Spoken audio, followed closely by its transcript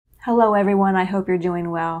Hello everyone, I hope you're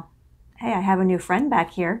doing well. Hey, I have a new friend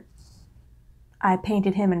back here. I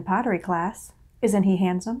painted him in pottery class. Isn't he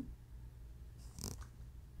handsome?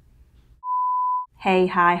 Hey,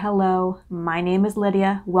 hi, hello. My name is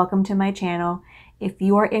Lydia. Welcome to my channel. If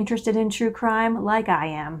you are interested in true crime like I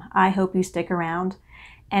am, I hope you stick around.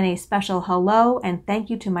 And a special hello and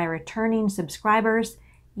thank you to my returning subscribers.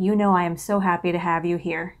 You know I am so happy to have you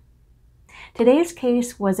here. Today's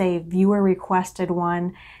case was a viewer requested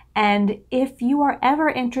one, and if you are ever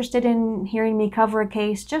interested in hearing me cover a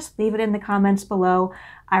case, just leave it in the comments below.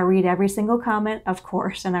 I read every single comment, of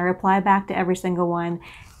course, and I reply back to every single one.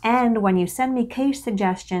 And when you send me case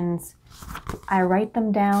suggestions, I write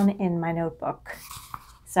them down in my notebook.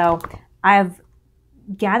 So I've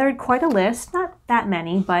gathered quite a list, not that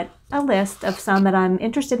many, but a list of some that I'm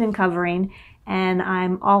interested in covering, and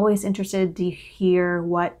I'm always interested to hear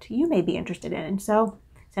what you may be interested in. So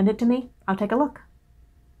send it to me. I'll take a look.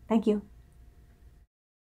 Thank you.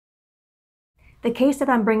 The case that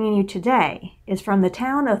I'm bringing you today is from the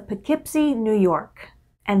town of Poughkeepsie, New York,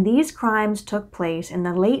 and these crimes took place in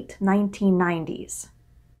the late 1990s.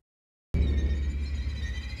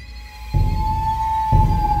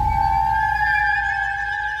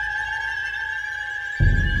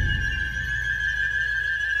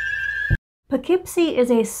 Poughkeepsie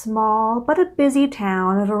is a small but a busy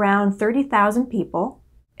town of around 30,000 people.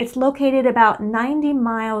 It's located about 90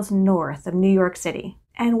 miles north of New York City.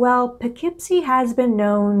 And while Poughkeepsie has been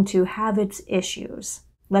known to have its issues,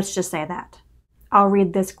 let's just say that. I'll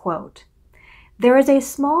read this quote. There is a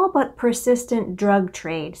small but persistent drug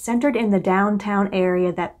trade centered in the downtown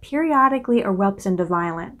area that periodically erupts into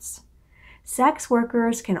violence. Sex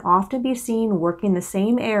workers can often be seen working the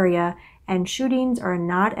same area, and shootings are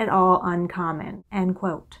not at all uncommon. End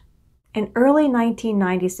quote. In early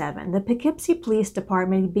 1997, the Poughkeepsie Police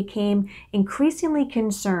Department became increasingly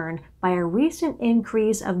concerned by a recent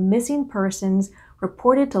increase of missing persons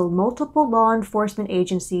reported to multiple law enforcement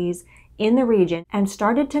agencies in the region and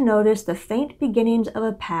started to notice the faint beginnings of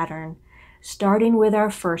a pattern, starting with our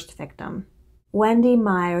first victim. Wendy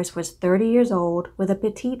Myers was 30 years old with a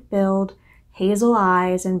petite build, hazel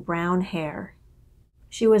eyes, and brown hair.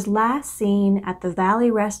 She was last seen at the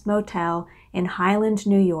Valley Rest Motel in Highland,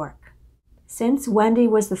 New York. Since Wendy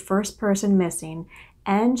was the first person missing,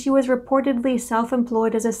 and she was reportedly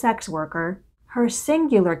self-employed as a sex worker, her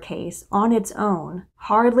singular case on its own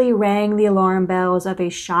hardly rang the alarm bells of a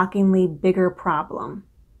shockingly bigger problem.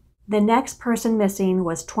 The next person missing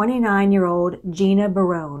was 29-year-old Gina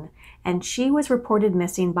Barone, and she was reported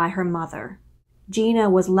missing by her mother. Gina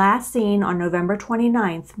was last seen on November 29,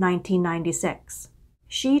 1996.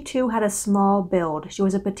 She too had a small build. She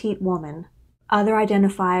was a petite woman. Other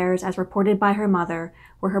identifiers, as reported by her mother,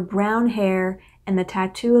 were her brown hair and the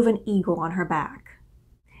tattoo of an eagle on her back.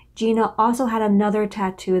 Gina also had another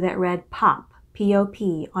tattoo that read POP,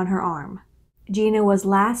 P-O-P, on her arm. Gina was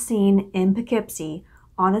last seen in Poughkeepsie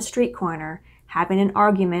on a street corner having an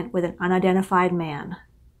argument with an unidentified man.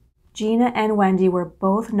 Gina and Wendy were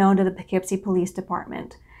both known to the Poughkeepsie Police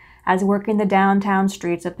Department as working the downtown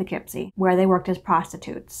streets of Poughkeepsie, where they worked as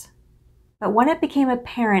prostitutes. But when it became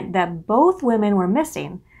apparent that both women were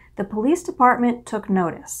missing, the police department took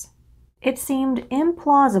notice. It seemed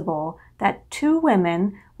implausible that two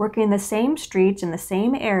women working the same streets in the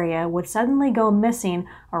same area would suddenly go missing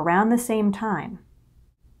around the same time.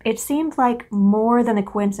 It seemed like more than a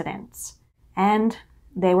coincidence, and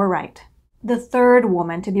they were right. The third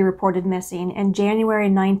woman to be reported missing in January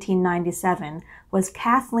 1997 was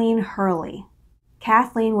Kathleen Hurley.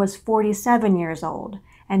 Kathleen was 47 years old,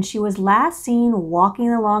 and she was last seen walking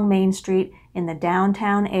along Main Street in the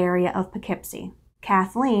downtown area of Poughkeepsie.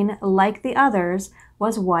 Kathleen, like the others,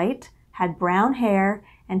 was white, had brown hair,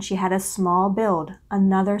 and she had a small build,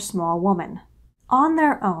 another small woman. On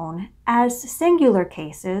their own, as singular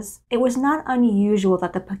cases, it was not unusual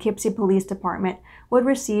that the Poughkeepsie Police Department would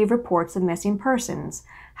receive reports of missing persons.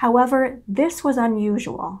 However, this was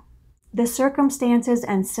unusual. The circumstances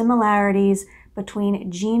and similarities between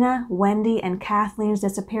Gina, Wendy, and Kathleen's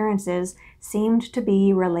disappearances seemed to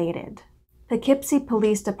be related. Poughkeepsie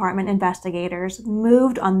Police Department investigators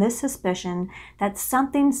moved on this suspicion that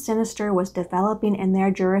something sinister was developing in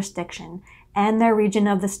their jurisdiction and their region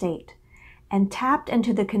of the state, and tapped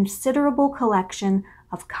into the considerable collection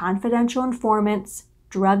of confidential informants,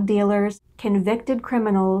 drug dealers, convicted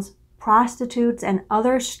criminals, prostitutes, and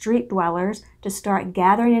other street dwellers to start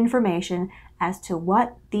gathering information as to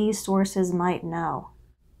what these sources might know.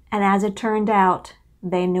 And as it turned out,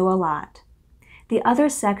 they knew a lot. The other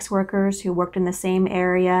sex workers who worked in the same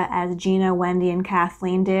area as Gina, Wendy, and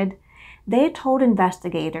Kathleen did, they told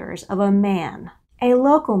investigators of a man, a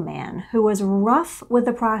local man who was rough with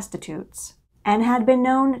the prostitutes and had been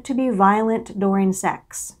known to be violent during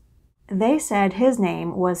sex. They said his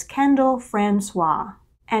name was Kendall Francois,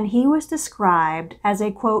 and he was described as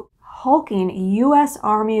a, quote, hulking U.S.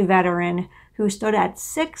 Army veteran who stood at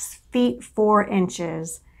 6 feet 4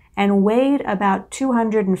 inches and weighed about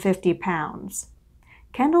 250 pounds.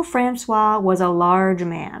 Kendall Francois was a large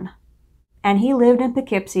man, and he lived in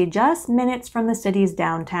Poughkeepsie just minutes from the city's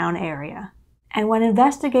downtown area. And when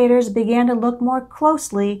investigators began to look more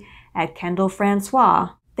closely at Kendall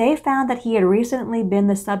Francois, they found that he had recently been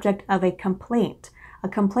the subject of a complaint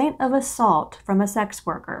of assault from a sex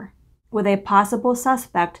worker. With a possible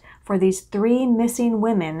suspect for these 3 missing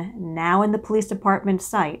women now in the police department's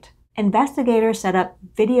sight, investigators set up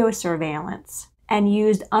video surveillance and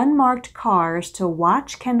used unmarked cars to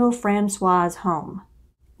watch Kendall Francois' home.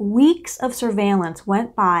 Weeks of surveillance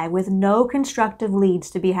went by with no constructive leads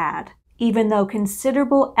to be had, even though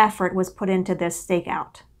considerable effort was put into this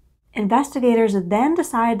stakeout. Investigators then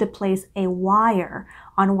decided to place a wire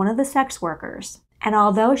on one of the sex workers, and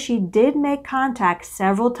although she did make contact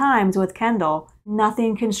several times with Kendall,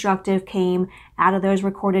 nothing constructive came out of those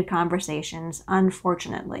recorded conversations,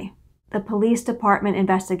 unfortunately. The police department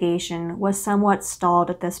investigation was somewhat stalled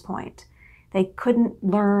at this point. They couldn't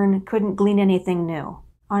glean anything new.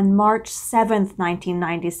 On March 7,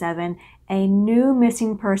 1997, a new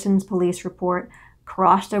missing persons police report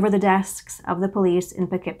crossed over the desks of the police in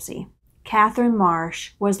Poughkeepsie. Catherine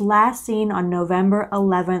Marsh was last seen on November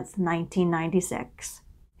 11, 1996.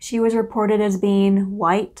 She was reported as being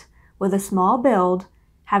white, with a small build,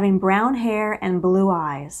 having brown hair and blue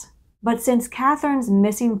eyes. But since Catherine's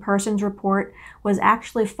missing persons report was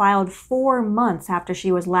actually filed 4 months after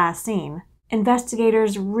she was last seen,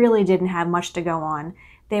 investigators really didn't have much to go on.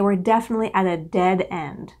 They were definitely at a dead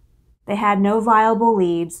end. They had no viable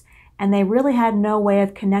leads, and they really had no way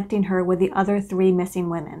of connecting her with the other 3 missing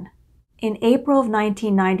women. In April of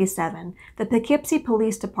 1997, the Poughkeepsie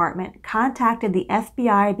Police Department contacted the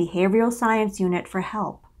FBI Behavioral Science Unit for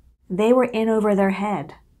help. They were in over their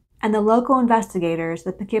head, and the local investigators,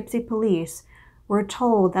 the Poughkeepsie Police, were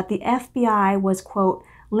told that the FBI was, quote,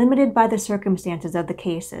 limited by the circumstances of the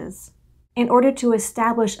cases. In order to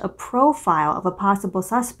establish a profile of a possible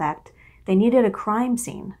suspect, they needed a crime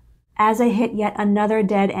scene. As they hit yet another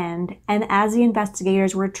dead end, and as the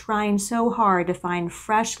investigators were trying so hard to find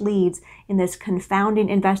fresh leads in this confounding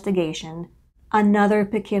investigation, another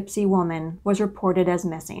Poughkeepsie woman was reported as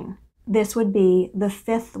missing. This would be the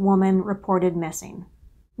 5th woman reported missing.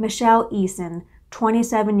 Michelle Eason,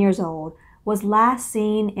 27 years old, was last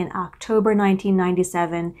seen in October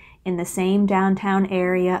 1997 in the same downtown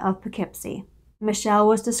area of Poughkeepsie. Michelle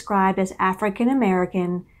was described as African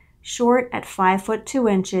American, short at 5 foot 2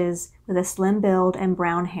 inches, with a slim build and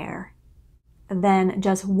brown hair. Then,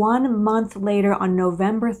 just 1 month later on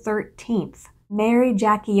November 13th, Mary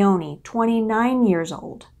Giacchione, 29 years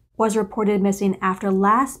old, was reported missing after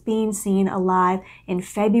last being seen alive in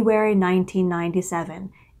February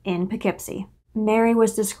 1997 in Poughkeepsie. Mary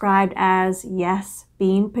was described as, yes,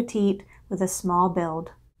 being petite with a small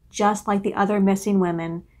build. Just like the other missing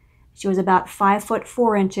women, she was about 5 foot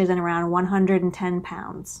 4 inches and around 110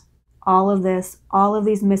 pounds. All of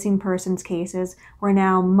these missing persons cases were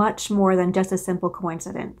now much more than just a simple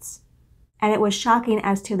coincidence. And it was shocking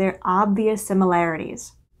as to their obvious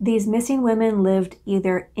similarities. These missing women lived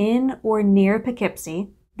either in or near Poughkeepsie.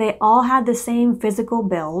 They all had the same physical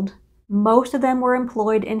build. Most of them were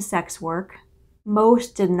employed in sex work.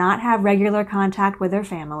 Most did not have regular contact with their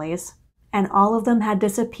families. And all of them had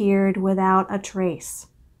disappeared without a trace.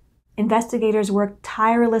 Investigators worked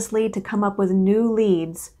tirelessly to come up with new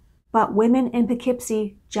leads, but women in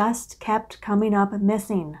Poughkeepsie just kept coming up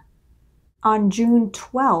missing. On June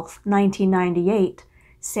 12, 1998,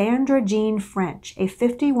 Sandra Jean French, a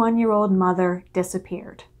 51-year-old mother,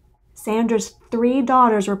 disappeared. Sandra's 3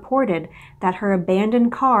 daughters reported that her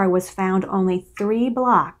abandoned car was found only 3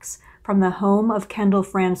 blocks from the home of Kendall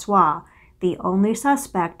Francois, the only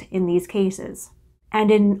suspect in these cases. And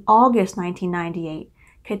in August 1998,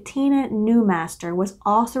 Katina Newmaster was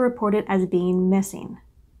also reported as being missing.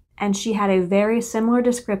 And she had a very similar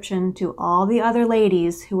description to all the other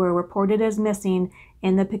ladies who were reported as missing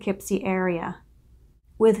in the Poughkeepsie area.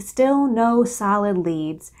 With still no solid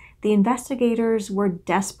leads, the investigators were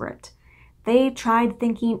desperate. They tried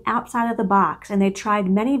thinking outside of the box, and they tried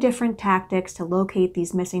many different tactics to locate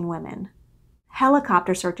these missing women.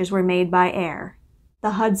 Helicopter searches were made by air.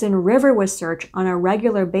 The Hudson River was searched on a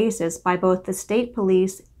regular basis by both the state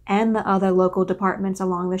police and the other local departments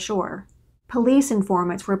along the shore. Police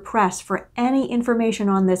informants were pressed for any information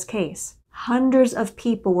on this case. Hundreds of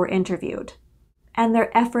people were interviewed. and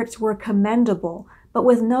their efforts were commendable, but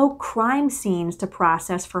with no crime scenes to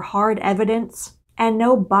process for hard evidence and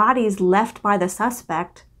no bodies left by the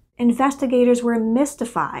suspect, investigators were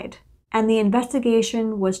mystified, and the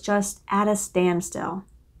investigation was just at a standstill.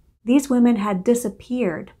 These women had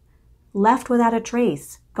disappeared, left without a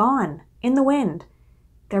trace, gone, in the wind.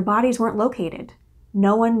 Their bodies weren't located.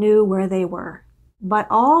 No one knew where they were. But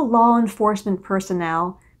all law enforcement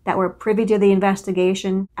personnel that were privy to the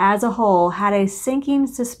investigation as a whole had a sinking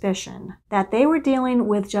suspicion that they were dealing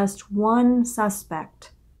with just one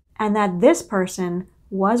suspect, and that this person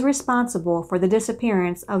was responsible for the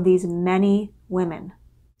disappearance of these many women.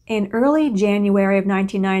 In early January of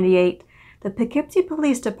 1998, the Poughkeepsie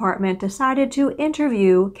Police Department decided to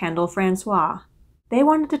interview Kendall Francois. They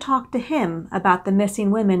wanted to talk to him about the missing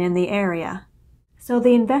women in the area. So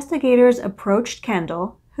the investigators approached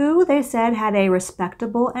Kendall, who they said had a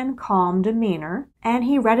respectable and calm demeanor, and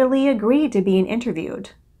he readily agreed to being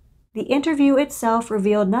interviewed. The interview itself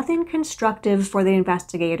revealed nothing constructive for the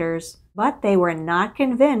investigators, but they were not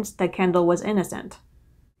convinced that Kendall was innocent.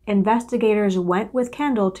 Investigators went with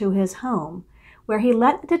Kendall to his home, where he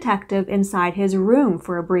let the detective inside his room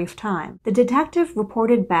for a brief time. The detective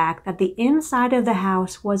reported back that the inside of the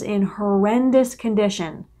house was in horrendous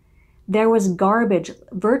condition. There was garbage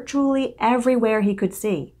virtually everywhere he could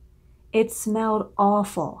see. It smelled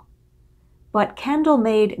awful. But Kendall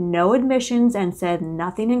made no admissions and said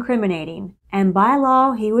nothing incriminating, and by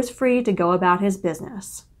law he was free to go about his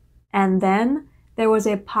business. And then there was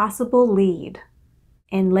a possible lead.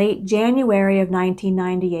 In late January of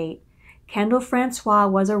 1998, Kendall Francois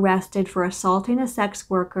was arrested for assaulting a sex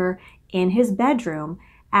worker in his bedroom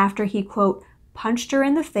after he, quote, punched her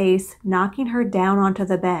in the face, knocking her down onto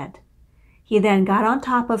the bed. He then got on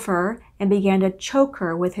top of her and began to choke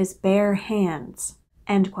her with his bare hands,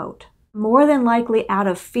 end quote. More than likely out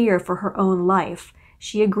of fear for her own life,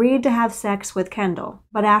 she agreed to have sex with Kendall.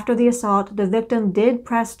 But after the assault, the victim did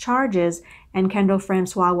press charges and Kendall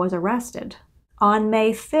Francois was arrested. On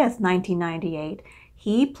May 5, 1998,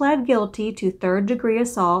 he pled guilty to third-degree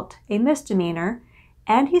assault, a misdemeanor,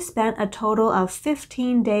 and he spent a total of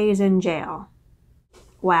 15 days in jail.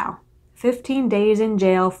 Wow, 15 days in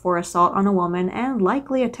jail for assault on a woman and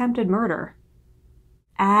likely attempted murder.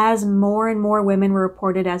 As more and more women were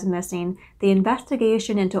reported as missing, the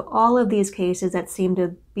investigation into all of these cases that seemed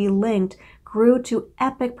to be linked grew to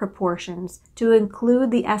epic proportions to include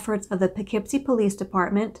the efforts of the Poughkeepsie Police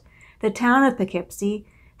Department, the town of Poughkeepsie,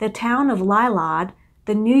 the town of Lilod,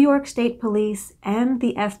 the New York State Police, and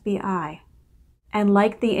the FBI. And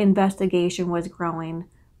like the investigation was growing,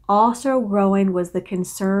 also growing was the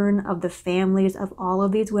concern of the families of all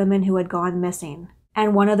of these women who had gone missing.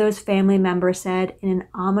 And one of those family members said in an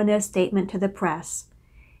ominous statement to the press,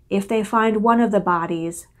 "If they find one of the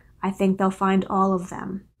bodies, I think they'll find all of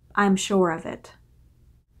them. I'm sure of it."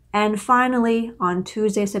 And finally, on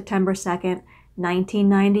Tuesday, September 2nd,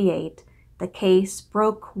 1998, the case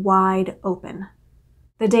broke wide open.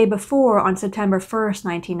 The day before, on September 1st,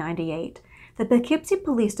 1998, the Poughkeepsie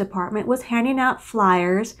Police Department was handing out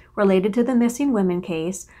flyers related to the missing women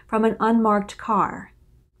case from an unmarked car.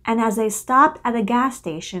 And as they stopped at a gas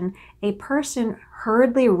station, a person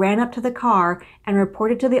hurriedly ran up to the car and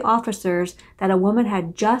reported to the officers that a woman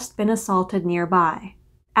had just been assaulted nearby.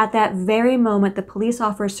 At that very moment, the police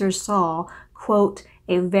officers saw, quote,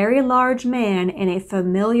 a very large man in a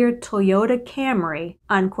familiar Toyota Camry,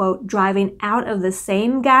 unquote, driving out of the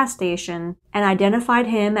same gas station and identified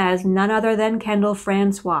him as none other than Kendall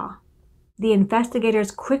Francois. The investigators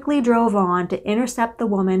quickly drove on to intercept the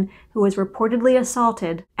woman who was reportedly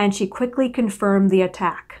assaulted, and she quickly confirmed the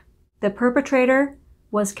attack. The perpetrator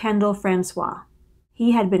was Kendall Francois.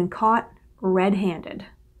 He had been caught red-handed.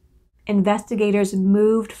 Investigators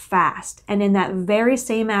moved fast, and in that very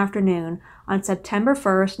same afternoon, on September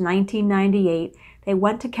 1st, 1998, they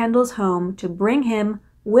went to Kendall's home to bring him,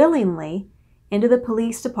 willingly, into the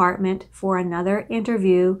police department for another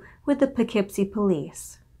interview with the Poughkeepsie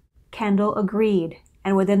Police. Kendall agreed,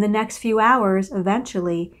 and within the next few hours,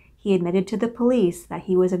 eventually, he admitted to the police that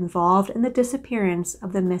he was involved in the disappearance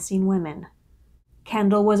of the missing women.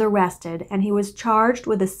 Kendall was arrested, and he was charged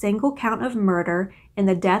with a single count of murder in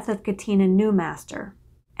the death of Katina Newmaster,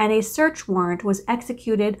 and a search warrant was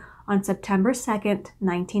executed on September 2nd,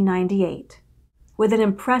 1998. With an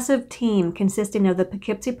impressive team consisting of the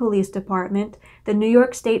Poughkeepsie Police Department, the New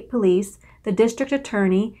York State Police, the District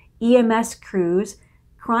Attorney, EMS crews,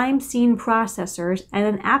 crime scene processors, and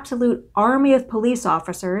an absolute army of police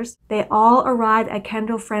officers, they all arrived at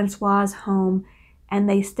Kendall Francois' home, and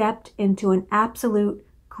they stepped into an absolute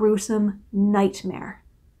gruesome nightmare.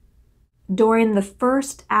 During the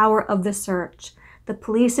first hour of the search, the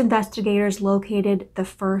police investigators located the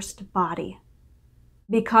first body.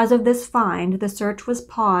 Because of this find, the search was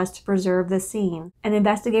paused to preserve the scene, and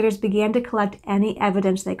investigators began to collect any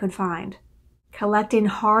evidence they could find. Collecting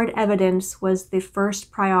hard evidence was the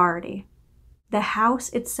first priority. The house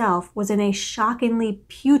itself was in a shockingly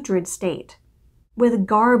putrid state, with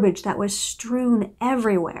garbage that was strewn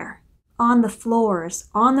everywhere, on the floors,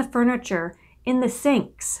 on the furniture, in the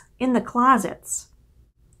sinks, in the closets.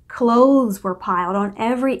 Clothes were piled on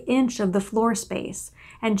every inch of the floor space,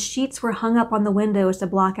 and sheets were hung up on the windows to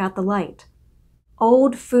block out the light.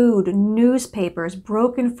 Old food, newspapers,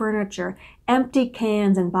 broken furniture, empty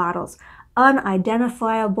cans and bottles,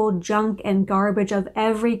 unidentifiable junk and garbage of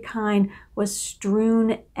every kind was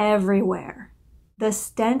strewn everywhere. The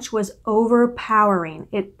stench was overpowering.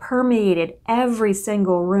 It permeated every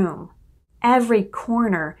single room, every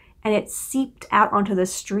corner, and it seeped out onto the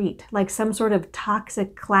street like some sort of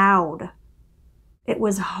toxic cloud. It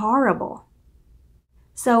was horrible.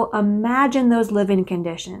 So imagine those living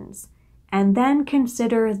conditions, and then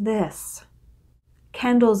consider this.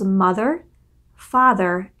 Kendall's mother,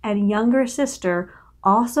 father, and younger sister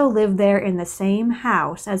also lived there in the same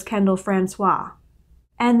house as Kendall Francois,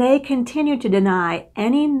 and they continued to deny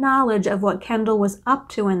any knowledge of what Kendall was up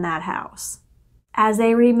to in that house, as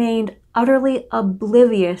they remained utterly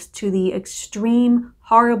oblivious to the extreme,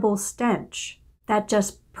 horrible stench that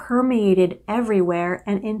just permeated everywhere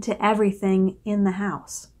and into everything in the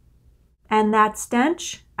house. And that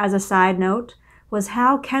stench, as a side note, was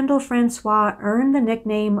how Kendall Francois earned the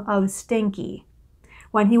nickname of Stinky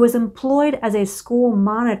when he was employed as a school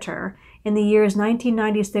monitor in the years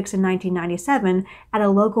 1996 and 1997 at a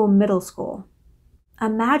local middle school.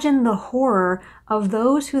 Imagine the horror of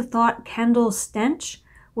those who thought Kendall's stench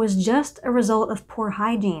was just a result of poor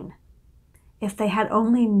hygiene. If they had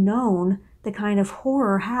only known the kind of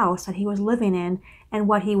horror house that he was living in and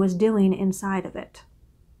what he was doing inside of it.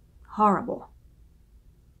 Horrible.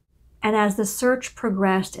 And as the search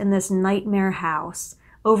progressed in this nightmare house,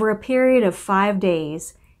 over a period of 5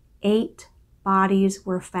 days, 8 bodies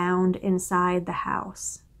were found inside the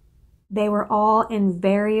house. They were all in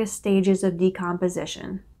various stages of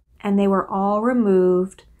decomposition, and they were all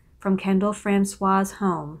removed from Kendall Francois'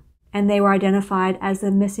 home, and they were identified as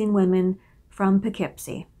the missing women from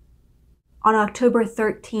Poughkeepsie. On October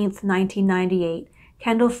 13, 1998,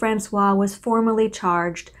 Kendall Francois was formally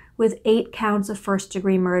charged with 8 counts of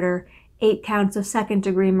first-degree murder, 8 counts of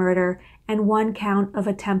second-degree murder, and 1 count of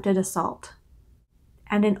attempted assault.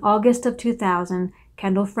 And in August of 2000,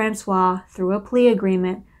 Kendall Francois, through a plea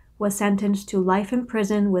agreement, was sentenced to life in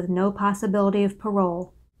prison with no possibility of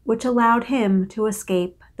parole, which allowed him to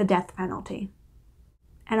escape the death penalty.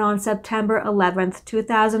 And on September 11,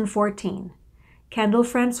 2014, Kendall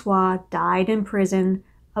Francois died in prison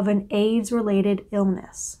of an AIDS-related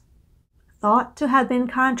illness, thought to have been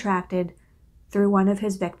contracted through one of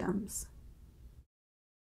his victims.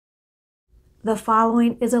 The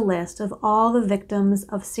following is a list of all the victims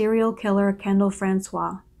of serial killer Kendall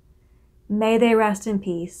Francois. May they rest in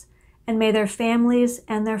peace, and may their families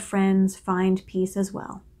and their friends find peace as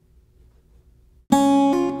well.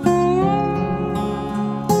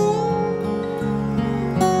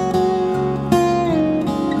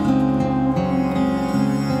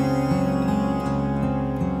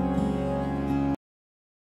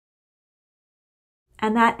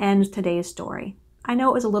 And that ends today's story. I know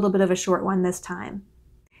it was a little bit of a short one this time.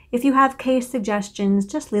 If you have case suggestions,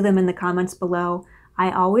 just leave them in the comments below. I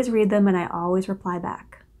always read them and I always reply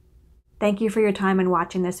back. Thank you for your time in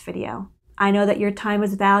watching this video. I know that your time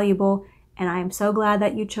is valuable, and I am so glad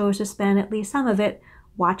that you chose to spend at least some of it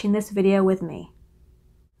watching this video with me.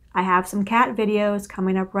 I have some cat videos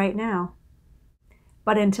coming up right now.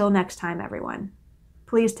 But until next time, everyone,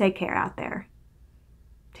 please take care out there.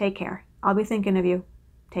 Take care. I'll be thinking of you.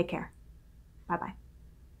 Take care. Bye-bye.